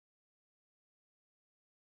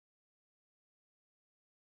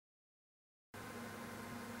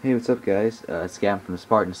Hey, what's up guys? It's Gavin from the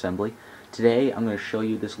Spartan Assembly. Today I'm going to show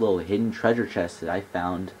you this little hidden treasure chest that I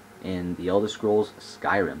found in the Elder Scrolls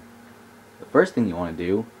Skyrim. The first thing you want to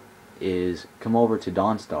do is come over to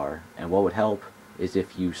Dawnstar, and what would help is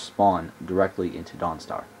if you spawn directly into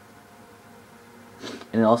Dawnstar.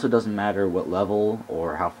 And it also doesn't matter what level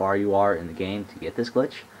or how far you are in the game to get this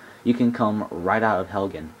glitch. You can come right out of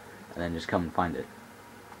Helgen and then just come and find it.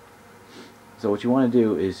 So what you want to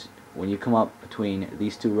do is, when you come up between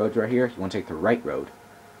these two roads right here, you want to take the right road.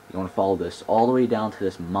 You want to follow this all the way down to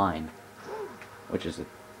this mine, which is at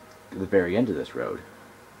the very end of this road.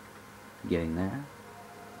 Getting there.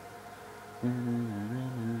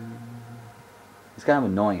 It's kind of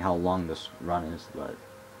annoying how long this run is, but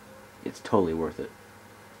it's totally worth it.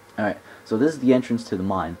 Alright, so this is the entrance to the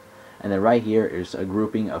mine, and then right here is a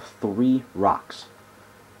grouping of 3 rocks.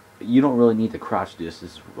 You don't really need to crouch do this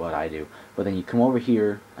is what I do. But then you come over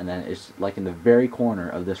here, and then it's like in the very corner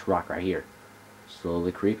of this rock right here.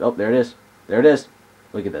 Slowly creep. Oh, there it is. There it is.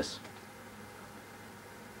 Look at this.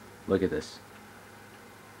 Look at this.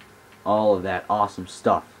 All of that awesome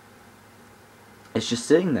stuff. It's just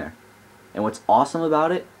sitting there. And what's awesome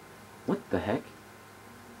about it, what the heck?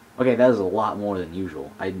 Okay, that is a lot more than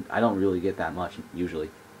usual. I don't really get that much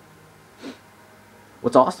usually.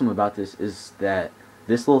 What's awesome about this is that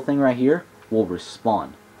this little thing right here will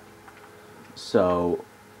respawn. So,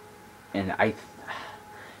 and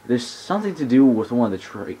there's something to do with one of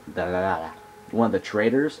the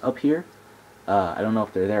traders up here. I don't know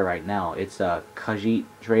if they're there right now. It's Khajiit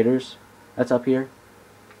traders. That's up here.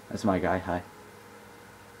 That's my guy. Hi.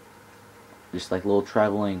 Just like little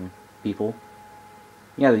traveling people.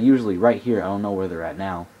 Yeah, they're usually right here. I don't know where they're at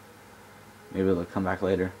now. Maybe they'll come back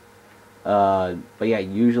later. But yeah,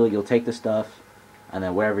 usually you'll take the stuff, and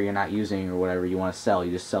then whatever you're not using or whatever you want to sell,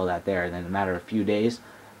 you just sell that there, and then in a matter of a few days,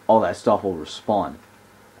 all that stuff will respawn,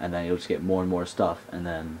 and then you'll just get more and more stuff, and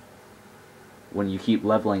then when you keep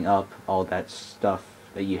leveling up, all that stuff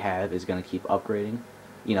that you have is going to keep upgrading,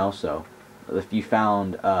 you know. So if you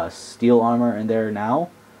found steel armor in there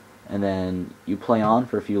now, and then you play on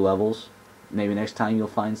for a few levels, maybe next time you'll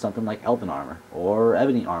find something like elven armor or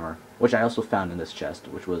ebony armor, which I also found in this chest,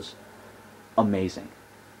 which was amazing.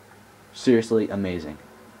 Seriously amazing.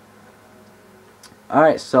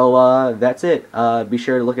 Alright, so that's it. Be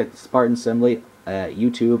sure to look at the Spartan Assembly at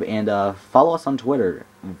YouTube, and follow us on Twitter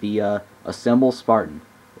via Assemble Spartan.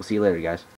 We'll see you later, guys.